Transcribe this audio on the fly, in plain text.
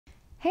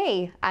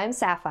Hey, I'm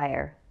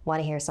Sapphire. Want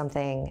to hear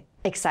something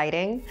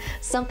exciting?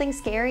 Something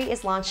Scary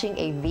is launching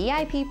a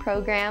VIP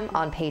program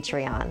on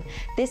Patreon.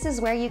 This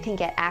is where you can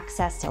get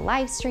access to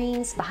live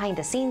streams,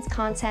 behind-the-scenes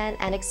content,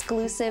 and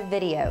exclusive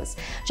videos.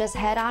 Just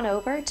head on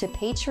over to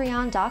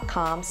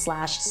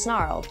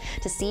patreon.com/snarled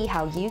to see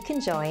how you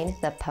can join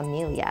the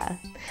Familia.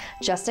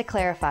 Just to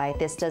clarify,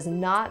 this does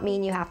not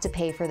mean you have to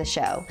pay for the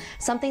show.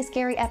 Something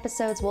Scary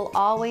episodes will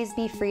always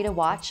be free to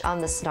watch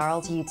on the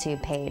Snarled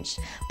YouTube page.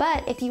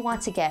 But if you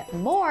want to get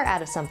more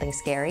out of Something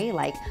Scary,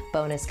 like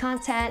bonus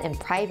content and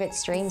private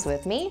streams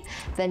with me,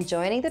 then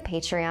joining the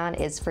Patreon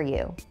is for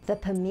you. The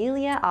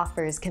Familia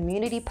offers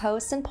community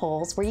posts and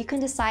polls where you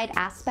can decide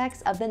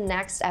aspects of the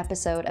next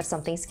episode of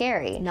Something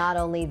Scary. Not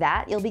only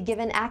that, you'll be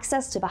given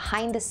access to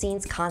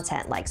behind-the-scenes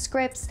content like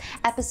scripts,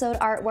 episode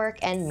artwork,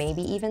 and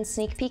maybe even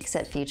sneak peeks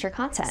at future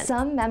content.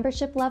 Some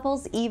membership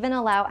levels even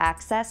allow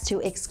access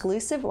to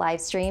exclusive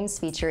live streams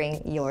featuring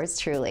yours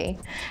truly.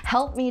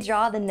 Help me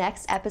draw the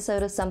next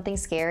episode of Something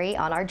Scary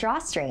on our draw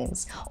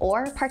streams,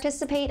 or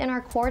participate in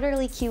our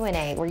quarterly Q&A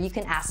where you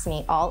can ask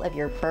me all of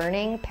your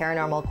burning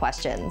paranormal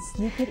questions.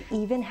 You could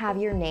even have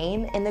your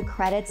name in the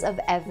credits of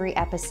every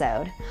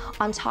episode.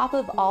 On top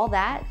of all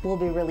that, we'll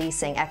be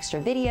releasing extra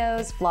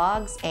videos,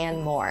 vlogs,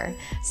 and more.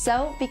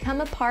 So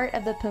become a part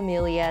of the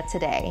Familia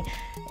today.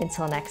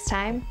 Until next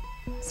time,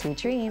 sweet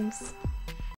dreams.